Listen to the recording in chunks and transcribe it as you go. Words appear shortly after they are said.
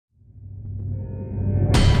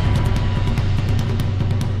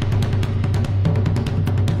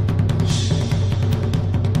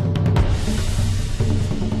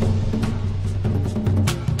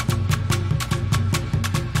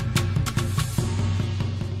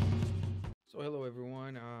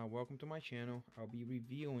welcome to my channel. I'll be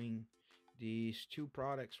reviewing these two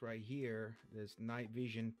products right here. This night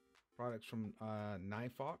vision products from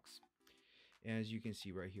Night Fox. As you can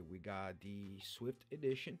see right here, we got the Swift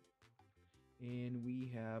edition and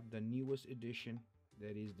we have the newest edition,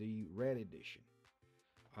 that is the red edition.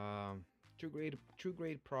 Two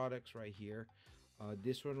great products right here.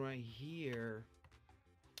 This one right here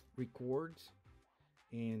records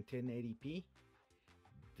in 1080p.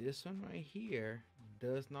 This one right here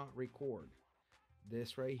does not record.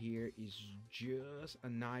 This right here is just a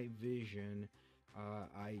night vision.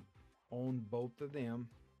 I own both of them.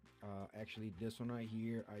 Actually, this one right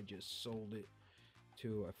here, I just sold it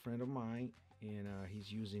to a friend of mine, and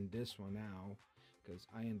he's using this one now because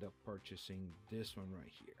I end up purchasing this one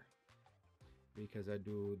right here because I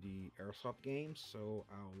do the Airsoft games, so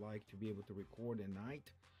I would like to be able to record at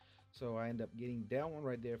night. So I end up getting that one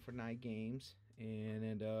right there for night games and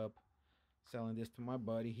end up selling this to my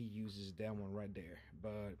buddy. He uses that one right there.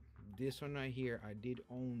 But this one right here, I did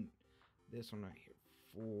own this one right here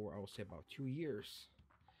for, I would say, about 2 years.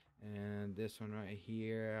 And this one right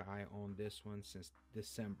here, I own this one since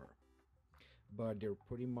December. But they're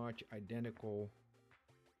pretty much identical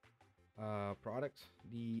products.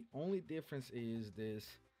 The only difference is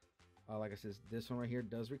this, like I said, this one right here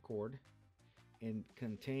does record and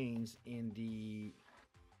contains in the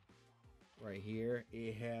right here,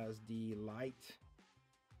 it has the light,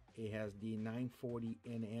 it has the 940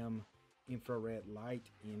 nm infrared light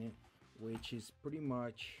in it, which is pretty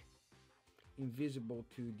much invisible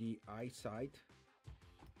to the eyesight.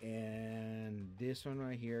 And this one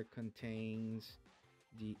right here contains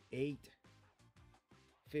the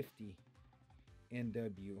 850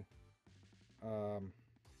 NW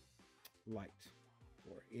light.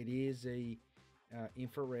 It is a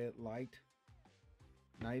infrared light,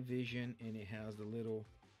 night vision, and it has the little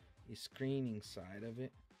screening side of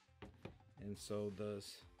it. And so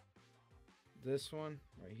does this one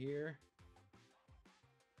right here.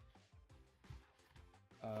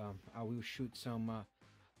 I will shoot some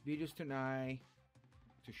videos tonight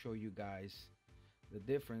to show you guys the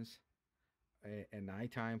difference at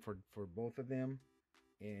nighttime for both of them.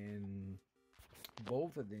 And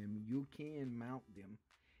both of them, you can mount them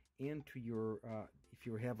into your if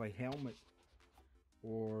you have a helmet,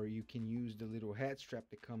 or you can use the little head strap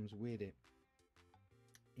that comes with it,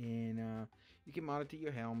 and you can mount it to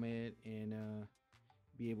your helmet and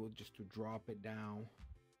be able just to drop it down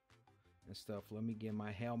and stuff. Let me get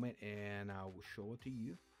my helmet and I will show it to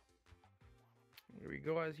you. There we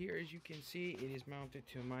go. As you can see, it is mounted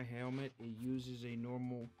to my helmet. It uses a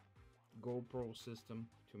normal GoPro system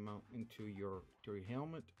to mount into your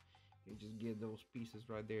helmet. You just get those pieces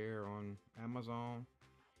right there on Amazon,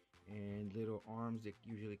 and little arms that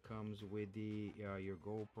usually comes with the your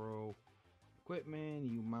GoPro equipment.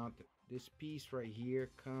 You mount this piece right here,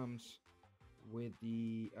 comes with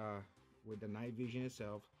the night vision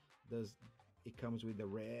itself. It comes with the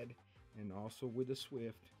red and also with the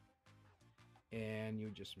Swift, and you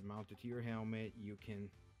just mount it to your helmet. You can,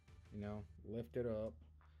 lift it up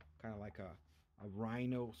kind of like a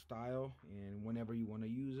rhino style, and whenever you want to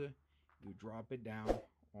use it, you drop it down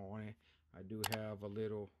on it. I do have a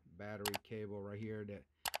little battery cable right here that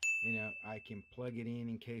I can plug it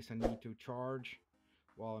in case I need to charge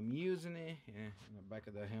while I'm using it. And in the back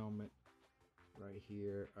of the helmet right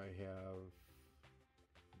here, I have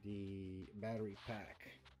the battery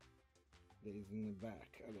pack that is in the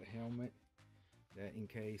back of the helmet, that in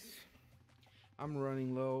case I'm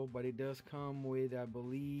running low. But it does come with, I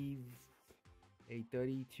believe, a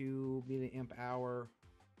 32 milliamp hour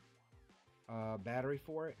battery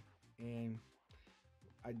for it. And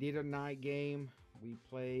I did a night game. We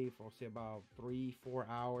played for, say, about 3-4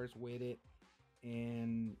 hours with it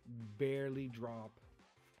and barely dropped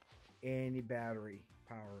any battery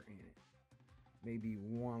power in it. Maybe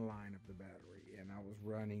one line of the battery, and I was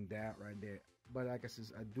running that right there. But like I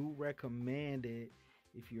said, I do recommend it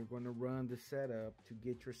if you're going to run the setup to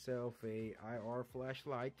get yourself a IR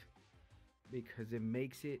flashlight, because it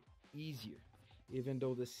makes it easier. Even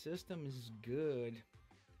though the system is good,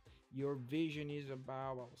 your vision is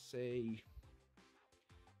about, I'll say,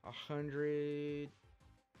 100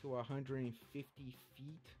 to 150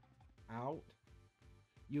 feet out.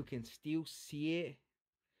 You can still see it,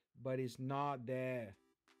 but it's not that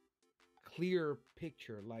clear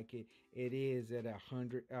picture like it is at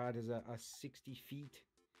 100. There's a 60 feet,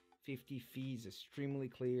 50 feet is extremely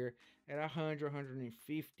clear. At 100,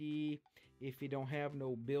 150, if you don't have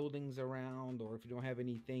no buildings around, or if you don't have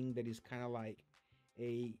anything that is kind of like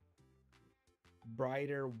a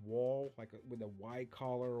brighter wall, like with a white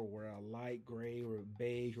color or a light gray or a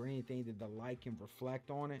beige or anything that the light can reflect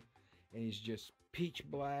on it, and it's just pitch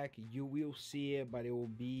black, you will see it, but it will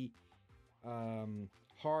be um,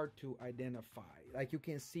 hard to identify. Like you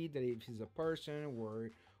can see that if it's a person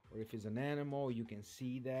or if it's an animal, you can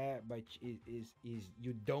see that, but it is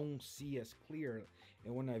you don't see as clear.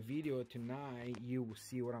 And when I video it tonight, you will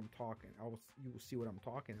see what I'm talking. You will see what I'm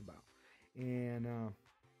talking about. And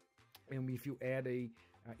if you add a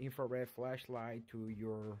infrared flashlight to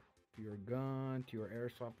your gun, to your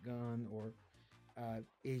airsoft gun, or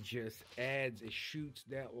it just adds, it shoots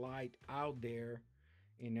that light out there,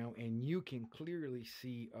 and you can clearly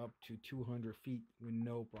see up to 200 feet with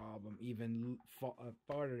no problem, even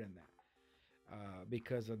farther than that,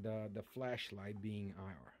 because of the flashlight being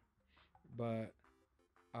IR. But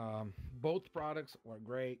both products are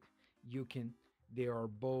great. You can, they are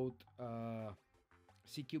both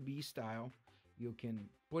CQB style. You can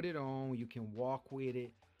put it on, you can walk with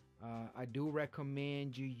it. I do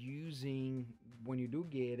recommend you using, when you do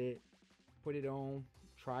get it, put it on,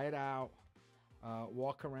 try it out,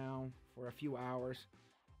 walk around for a few hours,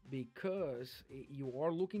 because you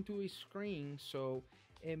are looking to a screen. So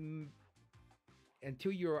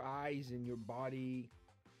until your eyes and your body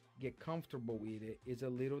get comfortable with it, it's a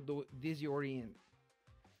little disorient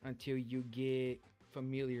until you get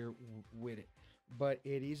familiar with it. But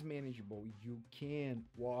it is manageable. You can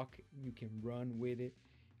walk, you can run with it,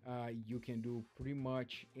 you can do pretty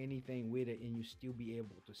much anything with it, and you still be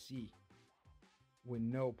able to see with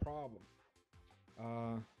no problem.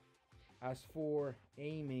 uh, as for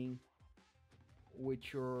aiming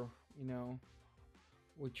with your,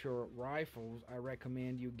 with your rifles, I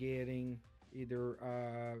recommend you getting either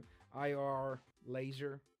IR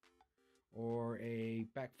laser or a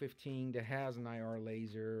Pack 15 that has an IR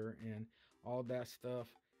laser and all that stuff.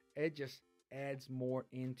 It just adds more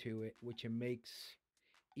into it, which it makes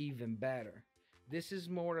even better. This is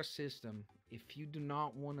more a system. If you do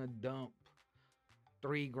not want to dump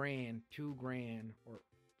 3 grand, 2 grand, or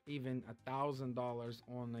even $1,000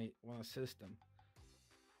 on a system,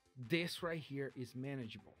 this right here is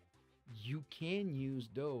manageable. You can use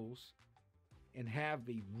those and have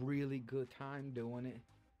a really good time doing it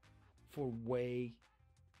for way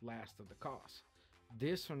less of the cost.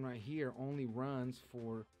 This one right here only runs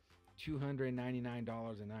for $299.99,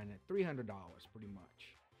 $300 pretty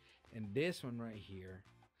much. And this one right here,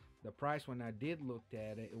 the price when I did look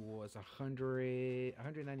at it, it was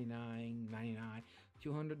 $199.99,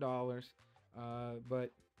 $200.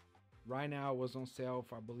 But right now it was on sale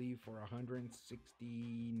for, I believe, for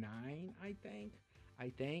 $169. I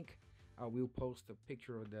think I will post a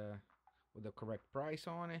picture of the with the correct price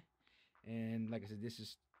on it. And like I said, this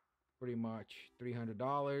is pretty much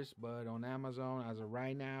 $300. But on Amazon, as of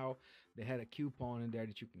right now, they had a coupon in there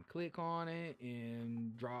that you can click on it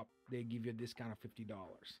and drop. They give you a discount of $50,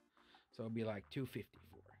 so it'll be like $250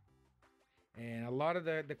 for it. And a lot of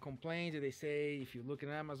the complaints that they say, if you look at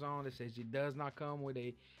Amazon, it says it does not come with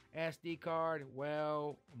a SD card.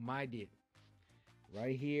 Well, mine did.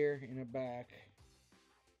 Right here in the back,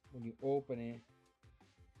 when you open it,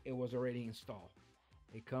 it was already installed.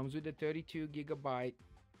 It comes with a 32 gigabyte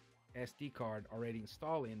SD card already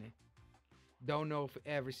installed in it. Don't know if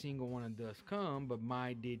every single one of does come, but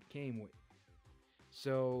mine did came with.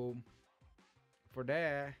 So for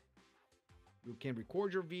that, you can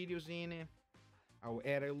record your videos in it. I will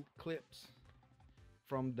add clips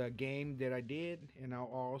from the game that I did, and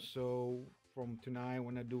I'll also, from tonight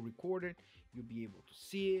when I do record it, you'll be able to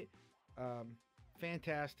see it.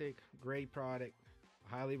 Fantastic, great product.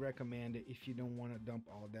 Highly recommend it if you don't want to dump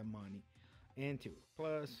all that money into it.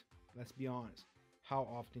 Plus, let's be honest, how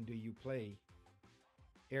often do you play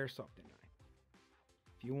Airsoft at night?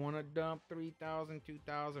 If you want to dump $3,000,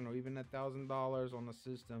 $2,000, or even $1,000 on a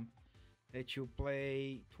system that you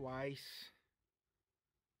play twice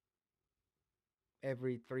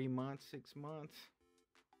every 3 months, 6 months,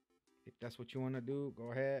 if that's what you want to do,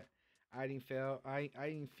 go ahead. I didn't feel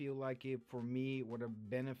like it for me would have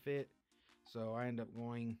benefit, so I ended up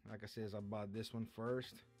going, like I said, I bought this one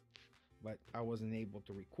first, but I wasn't able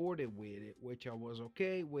to record it with it, which I was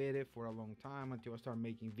okay with it for a long time until I started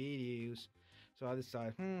making videos. So I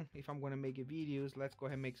decided, if I'm going to make videos, let's go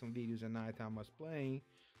ahead and make some videos at night time I was playing.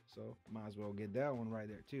 So might as well get that one right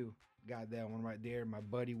there too. Got that one right there. My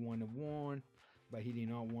buddy wanted one, but he did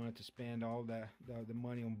not want to spend all the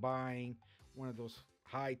money on buying one of those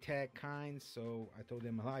high-tech kinds. So I told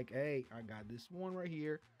him, like, hey, I got this one right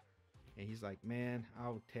here. And he's like, man,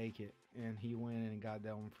 I'll take it. And he went and got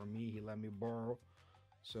that one for me. He let me borrow.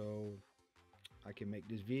 So I can make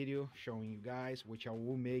this video showing you guys, which I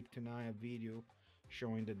will make tonight, a video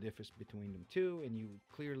showing the difference between them two, and you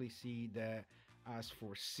clearly see that as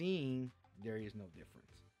for seeing, there is no difference.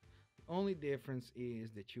 The only difference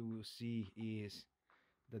is that you will see is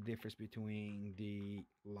the difference between the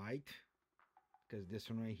light, because this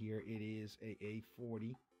one right here, it is a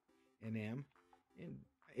A40 NM and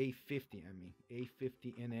A50, I mean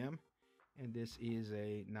A50 NM, and this is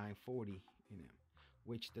a 940 NM,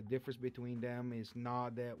 which the difference between them is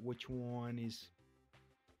not that which one is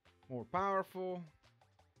more powerful.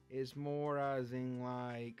 It's more as in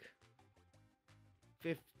like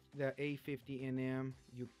the A50 NM,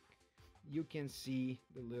 you can see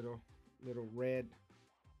the little red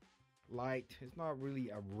light. It's not really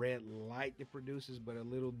a red light it produces, but a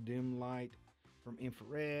little dim light from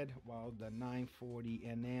infrared, while the 940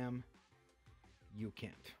 NM you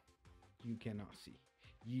cannot see.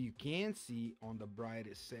 You can see on the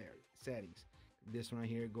brightest settings. This one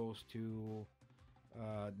here goes to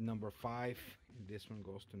number 5, and this one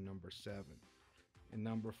goes to number 7. In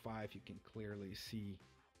number 5 you can clearly see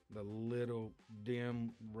the little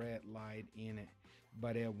dim red light in it,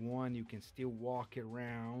 but at 1 you can still walk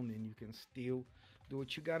around and you can still do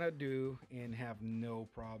what you gotta do and have no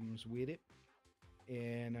problems with it.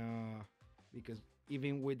 And because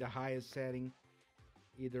even with the highest setting,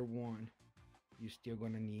 either one, you're still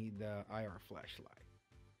gonna need the IR flashlight,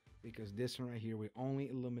 because this one right here will only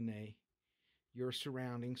illuminate your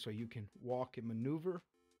surroundings so you can walk and maneuver,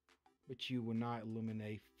 but you will not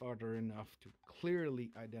illuminate further enough to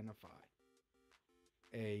clearly identify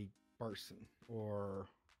a person, or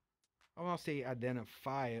I won't say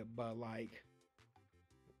identify it, but like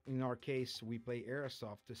in our case we play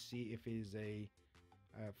Airsoft to see if it is a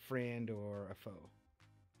friend or a foe.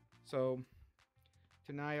 So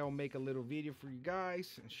tonight I'll make a little video for you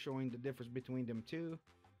guys showing the difference between them two,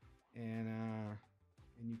 and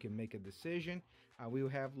you can make a decision. I will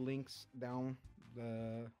have links down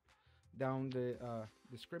the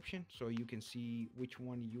description so you can see which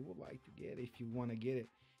one you would like to get if you want to get it.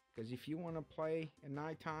 Because if you want to play at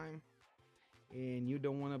nighttime and you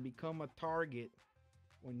don't want to become a target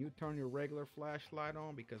when you turn your regular flashlight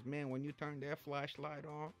on, because man, when you turn that flashlight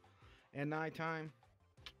on at nighttime,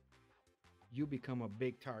 you become a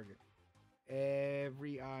big target.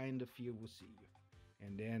 Every eye in the field will see you,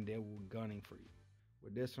 and then they will gunning for you.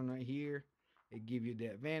 With this one right here, it gives you the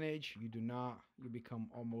advantage. You become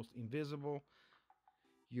almost invisible.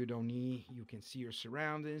 You can see your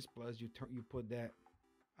surroundings, plus you put that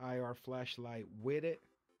IR flashlight with it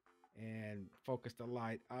and focus the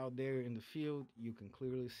light out there in the field. You can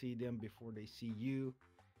clearly see them before they see you,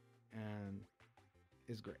 and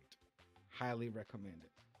it's great. Highly recommend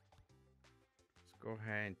it. Let's go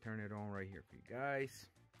ahead and turn it on right here for you guys.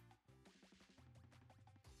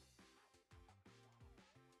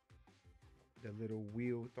 The little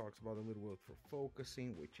wheel talks about the little wheel for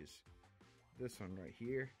focusing, which is this one right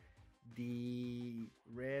here. The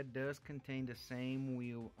red does contain the same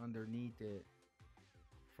wheel underneath it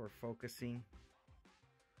for focusing.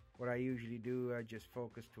 What I usually do, I just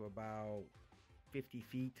focus to about 50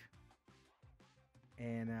 feet,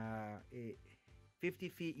 and 50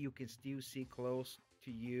 feet you can still see close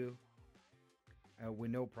to you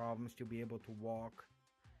with no problems, to be able to walk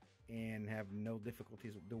and have no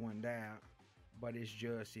difficulties doing that. But it's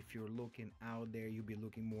just if you're looking out there, you'll be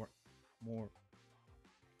looking more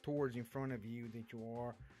towards in front of you than you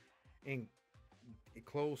are and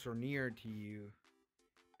close or near to you.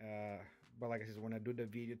 But like I said, when I do the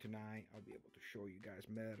video tonight, I'll be able to show you guys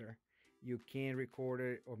better. You can record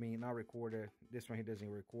it, I mean not record it, this one here doesn't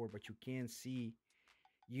record, but you can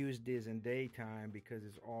use this in daytime, because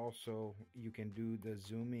it's also, you can do the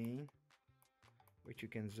zooming, which you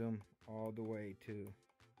can zoom all the way to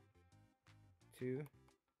 2,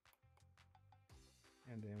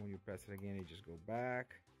 and then when you press it again, you just go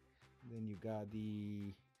back. Then you got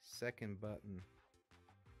the second button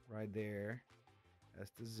right there,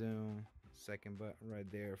 that's the zoom. Second button right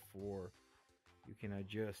there for, you can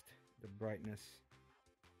adjust the brightness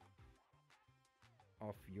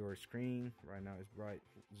of your screen. Right now it's bright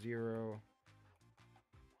 0,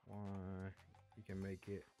 1. You can make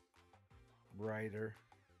it brighter.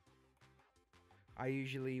 We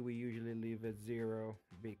usually leave it 0,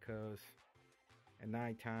 because at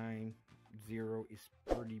nighttime 0 is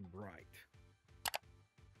pretty bright.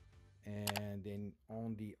 And then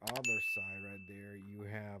on the other side right there, you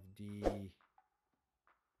have the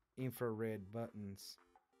infrared buttons,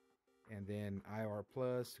 and then IR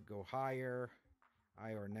plus to go higher,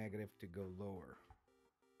 IR negative to go lower.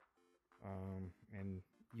 And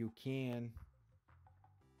you can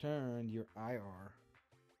turn your IR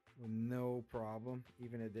with no problem.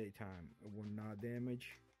 Even at daytime, it will not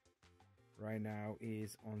damage. Right now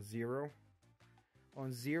is on 0.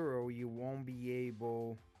 On 0, you won't be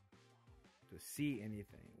able to see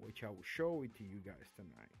anything, which I will show it to you guys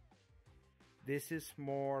tonight. This is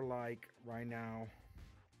more like right now,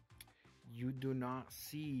 you do not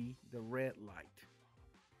see the red light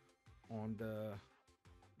on the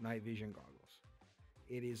night vision goggles.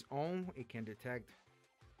 It is on. It can detect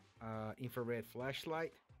infrared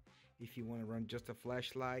flashlight. If you want to run just a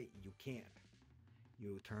flashlight, you can't.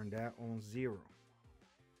 You turn that on 0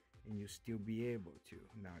 and you still be able to.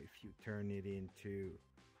 Now if you turn it into,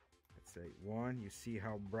 let's say 1, you see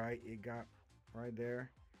how bright it got right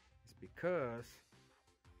there? It's because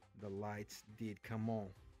the lights did come on.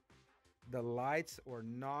 The lights are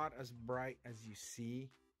not as bright as you see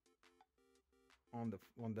on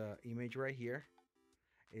the image right here.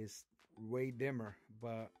 It's way dimmer,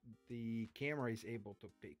 but the camera is able to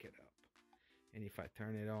pick it up. And if I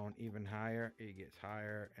turn it on even higher, it gets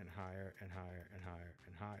higher and higher and higher and higher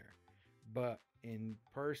and higher. But in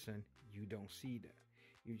person, you don't see that.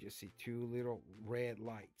 You just see 2 little red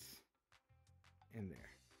lights in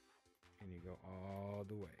there. And you go all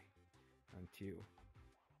the way until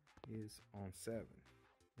it's on 7.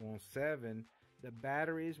 On 7, the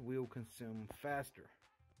batteries will consume faster.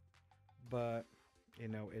 But, you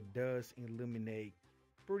know, it does illuminate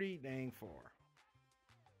pretty dang far.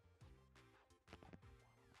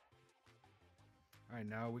 Alright,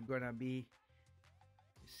 now we're gonna be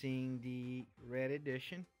seeing the red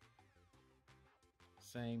edition.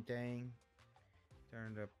 Same thing.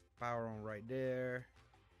 Turn the power on right there.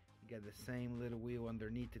 You got the same little wheel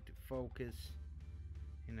underneath it to focus,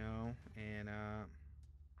 you know, and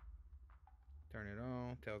turn it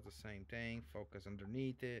on. Tells the same thing. Focus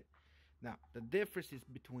underneath it. Now, the difference is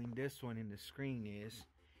between this one and the screen is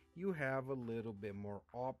you have a little bit more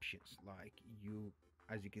options. Like you,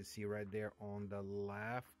 as you can see right there on the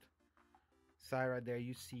left side right there,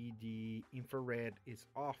 you see the infrared is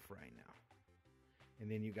off right now.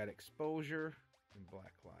 And then you got exposure and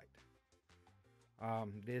black light.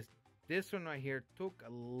 This one right here took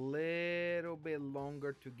a little bit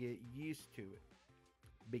longer to get used to it,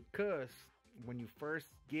 because when you first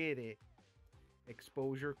get it,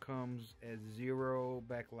 exposure comes at 0,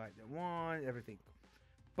 backlight at 1, everything.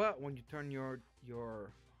 But when you turn your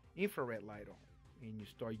infrared light on and you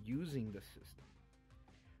start using the system,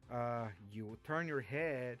 you will turn your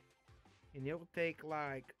head and it will take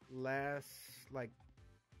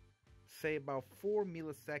say about 4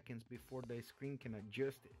 milliseconds before the screen can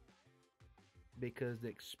adjust it, because the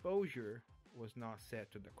exposure was not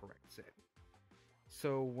set to the correct setting.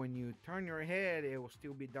 So when you turn your head, it will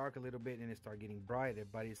still be dark a little bit and it start getting brighter,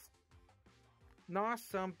 but it's not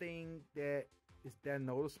something that is that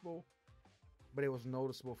noticeable. But it was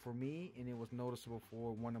noticeable for me, and it was noticeable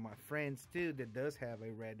for one of my friends too that does have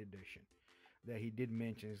a red edition, that he did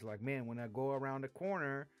mention. It's like, man, when I go around the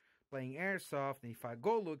corner playing Airsoft, and if I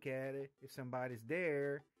go look at it, if somebody's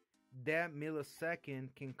there, that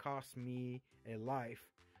millisecond can cost me a life,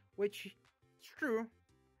 which is true.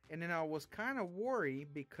 And then I was kind of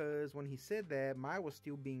worried, because when he said that, mine was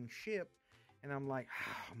still being shipped, and I'm like,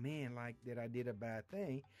 oh man, like that I did a bad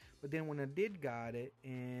thing. But then when I did got it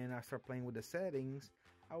and I started playing with the settings,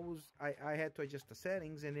 I had to adjust the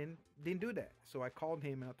settings and then didn't do that. So I called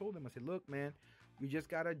him and I told him, I said, look man, you just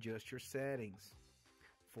gotta adjust your settings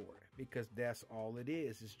for it, because that's all it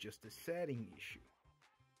is. It's just a setting issue.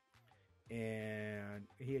 And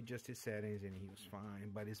he adjusted settings and he was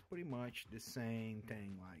fine. But it's pretty much the same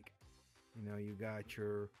thing. Like, you know, you got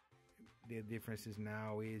the differences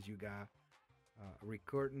now is you got a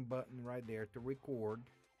recording button right there to record,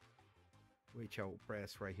 which I will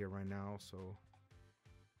press right here right now so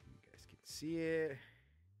you guys can see it.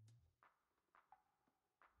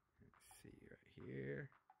 Let's see right here.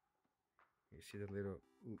 You see the little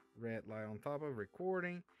red light on top of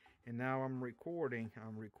recording. And now I'm recording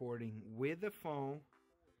with the phone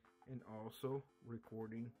and also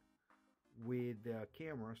recording with the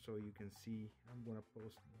camera, so you can see. I'm gonna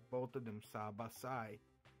post both of them side by side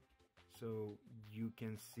so you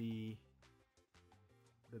can see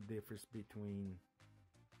the difference between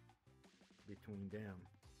them,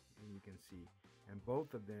 and you can see, and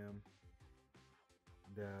both of them,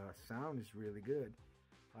 the sound is really good.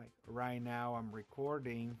 Like right now I'm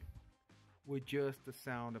recording with just the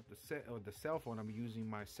sound of the cell phone. I'm using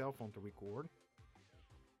my cell phone to record.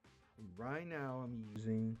 And right now I'm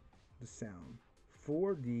using the sound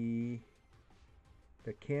for the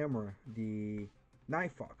camera, the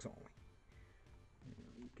Night Fox only.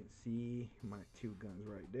 You can see my 2 guns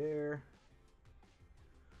right there.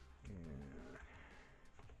 And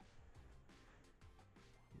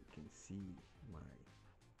see my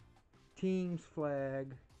team's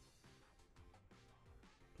flag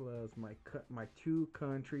plus my two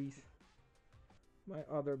countries, my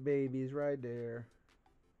other babies right there.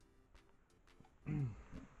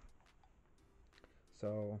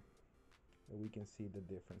 So we can see the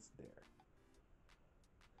difference there.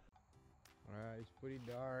 Alright, it's pretty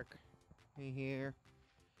dark in here.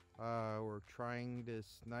 We're trying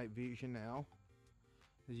this night vision now.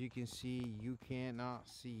 As you can see, you cannot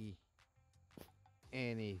see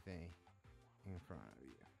anything in front of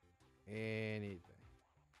you. Anything.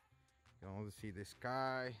 You can only see the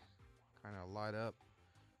sky kind of light up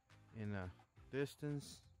in the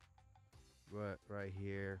distance, but right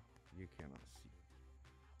here you cannot see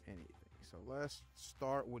anything. So let's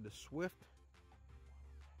start with the Swift.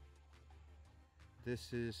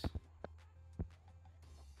 This is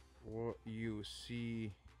what you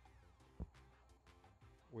see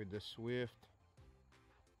with the Swift,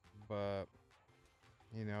 but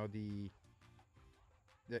you know the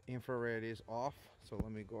infrared is off, so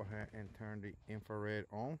let me go ahead and turn the infrared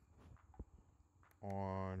on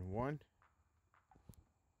 1.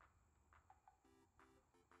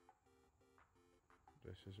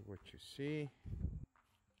 This is what you see.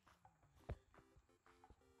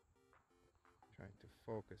 Trying to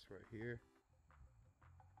focus right here.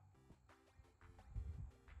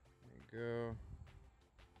 There you go.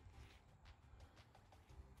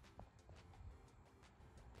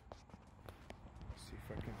 Let's see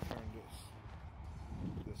if I can turn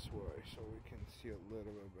this way so we can see a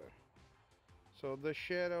little bit better. So the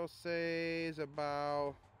shadow says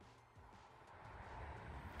about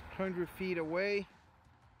 100 feet away.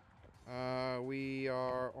 We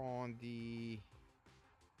are on the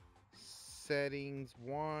settings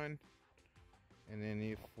 1, and then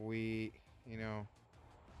if we, you know,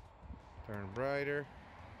 turn brighter,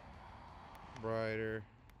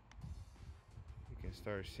 you can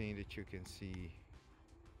start seeing that you can see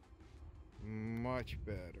much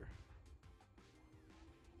better.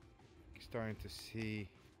 Starting to see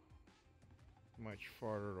much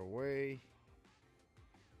farther away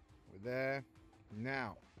with that.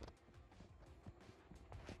 Now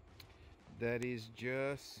that is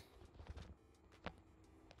just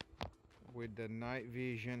with the night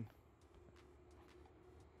vision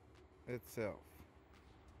itself.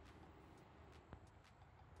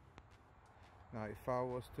 Now if I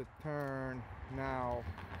was to turn now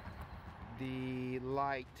the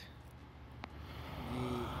light,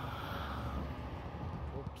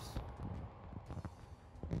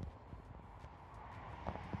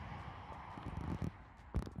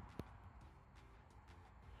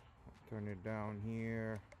 turn it down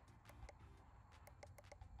here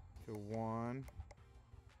to 1,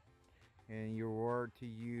 and you were to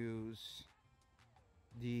use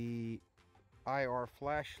the IR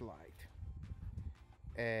flashlight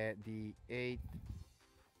at the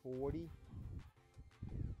 840,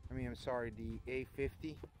 I'm sorry, the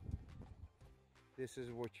 850, this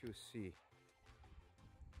is what you see.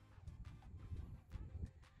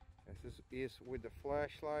 This is with the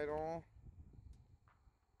flashlight on.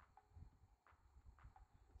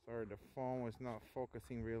 Sorry, the phone was not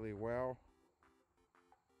focusing really well.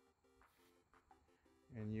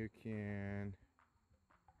 And you can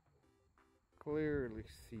clearly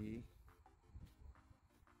see.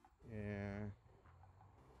 Yeah.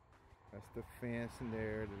 That's the fence in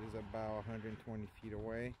there that is about 120 feet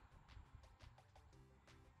away.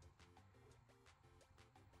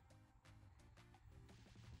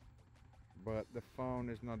 But the phone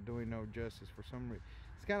is not doing no justice for some reason.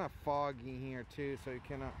 It's kind of foggy here too, so you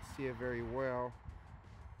cannot see it very well.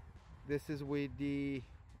 This is with the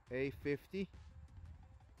A50.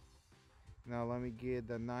 Now let me get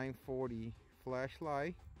the 940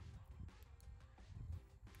 flashlight.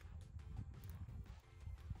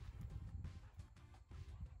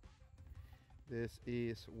 This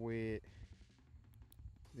is with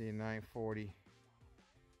the 940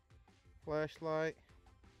 flashlight.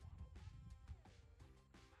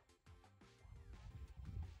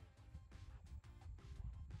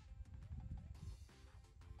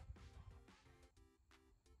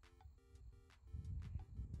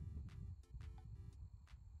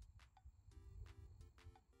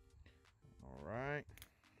 Alright.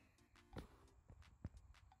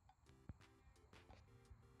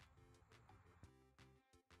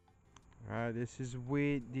 Alright, this is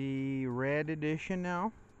with the red edition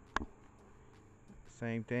now.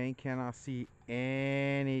 Same thing, cannot see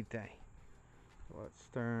anything. Let's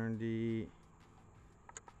turn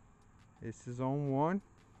this is on 1.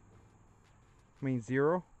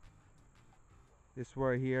 0. This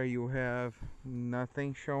right here, you have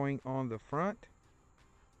nothing showing on the front.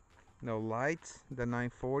 no lights, the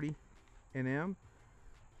 940 NM.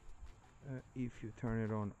 If you turn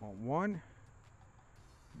it on 1,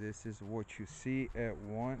 this is what you see at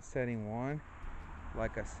 1, setting 1.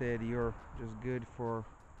 Like I said, you're just good for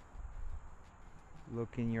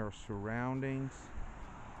looking your surroundings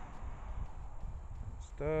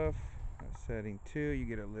stuff. Setting 2, you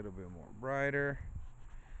get a little bit more brighter.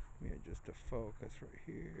 Let me adjust the focus right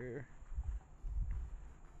here.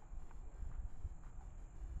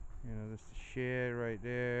 You know, that's the shed right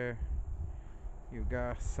there. You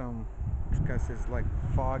got some, because it's like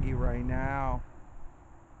foggy right now.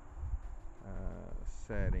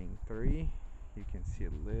 Setting 3, you can see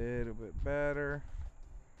a little bit better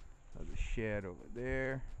of the shed over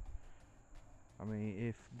there. I mean,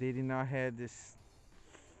 if they did not have this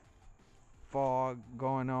fog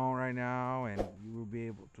going on right now, and you will be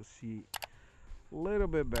able to see a little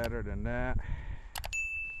bit better than that.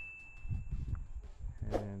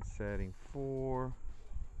 And setting 4,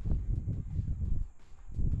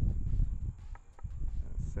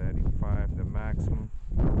 setting 5, the maximum.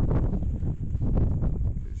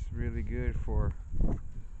 It's really good for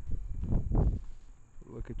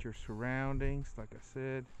look at your surroundings. Like I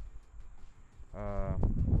said, I'll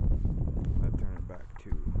turn it back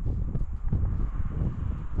to.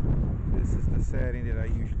 This is the setting that I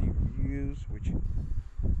usually use, which is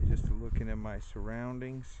just looking at my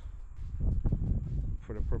surroundings.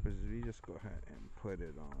 For the purposes, we just go ahead and put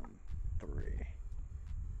it on 3.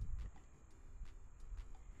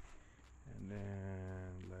 And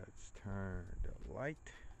then let's turn the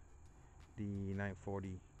light, the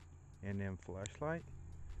 940 NM flashlight,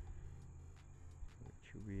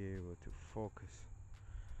 which you'll be able to focus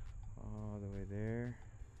all the way there.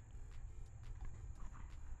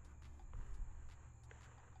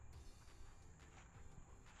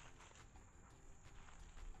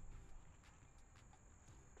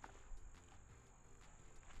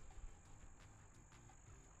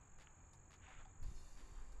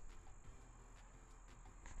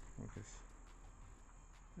 Focus.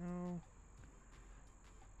 No.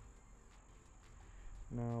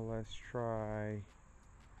 Now let's try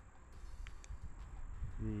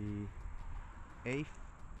the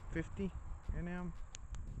A50 NM.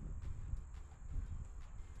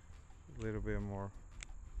 A little bit more,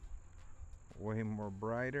 way more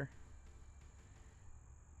brighter,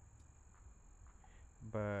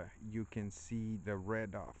 but you can see the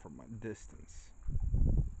red dot from a distance.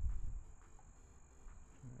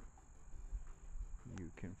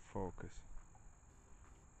 You can focus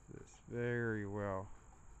this very well.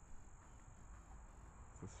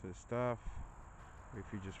 This is stuff. If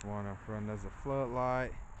you just want to run as a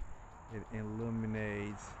floodlight, it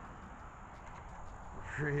illuminates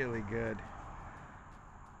really good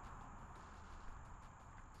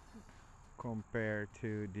compared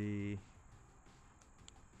to the,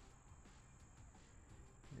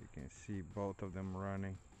 you can see both of them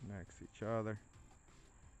running next to each other.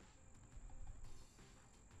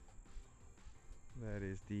 That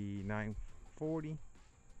is the 940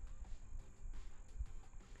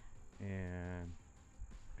 and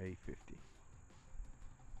A50.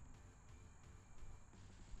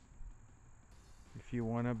 If you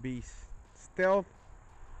want to be stealth,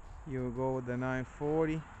 you'll go with the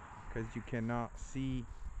 940 because you cannot see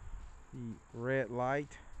the red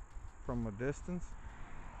light from a distance.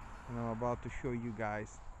 And I'm about to show you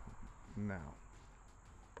guys now.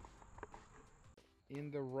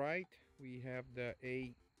 In the right, we have the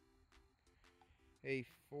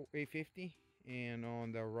A50, and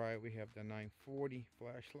on the right we have the 940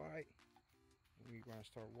 flashlight. We're gonna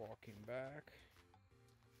start walking back.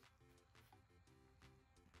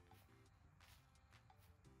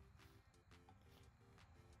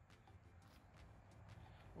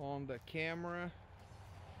 On the camera,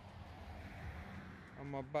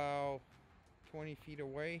 I'm about 20 feet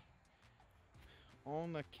away.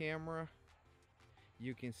 On the camera,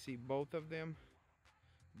 you can see both of them,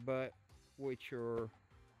 but with your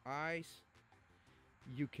eyes,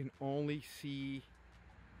 you can only see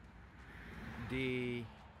the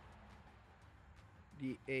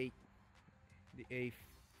A50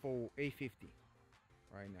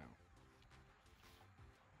 right now.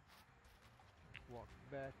 Walk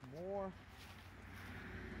back more,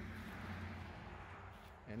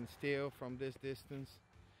 and still from this distance,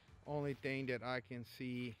 only thing that I can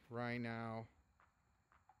see right now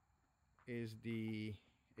is the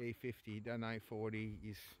A50. The 940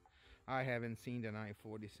 is, I haven't seen the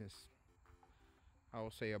 940 since, I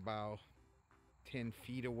will say, about 10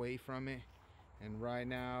 feet away from it, and right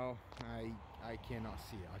now I cannot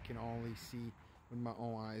see it. I can only see with my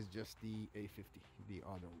own eyes just the A50, the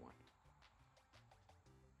other one.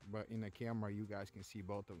 but in the camera you guys can see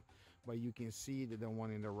both of them. But you can see that the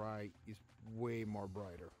one in the right is way more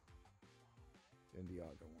brighter than the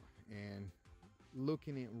other one. And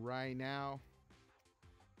looking at right now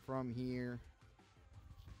from here,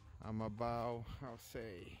 I'm about, I'll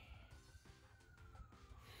say,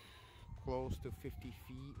 close to 50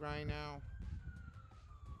 feet right now.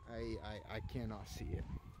 I cannot see it.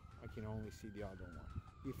 I can only see the other one.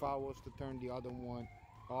 If I was to turn the other one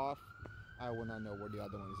off, I would not know where the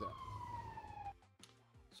other one is at.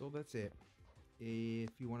 So that's it. If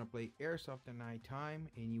you want to play Airsoft at nighttime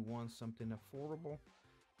and you want something affordable,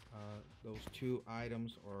 those two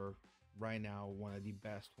items are right now one of the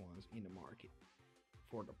best ones in the market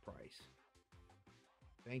for the price.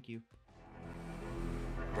 Thank you.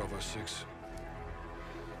 Bravo 6,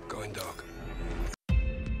 going dark.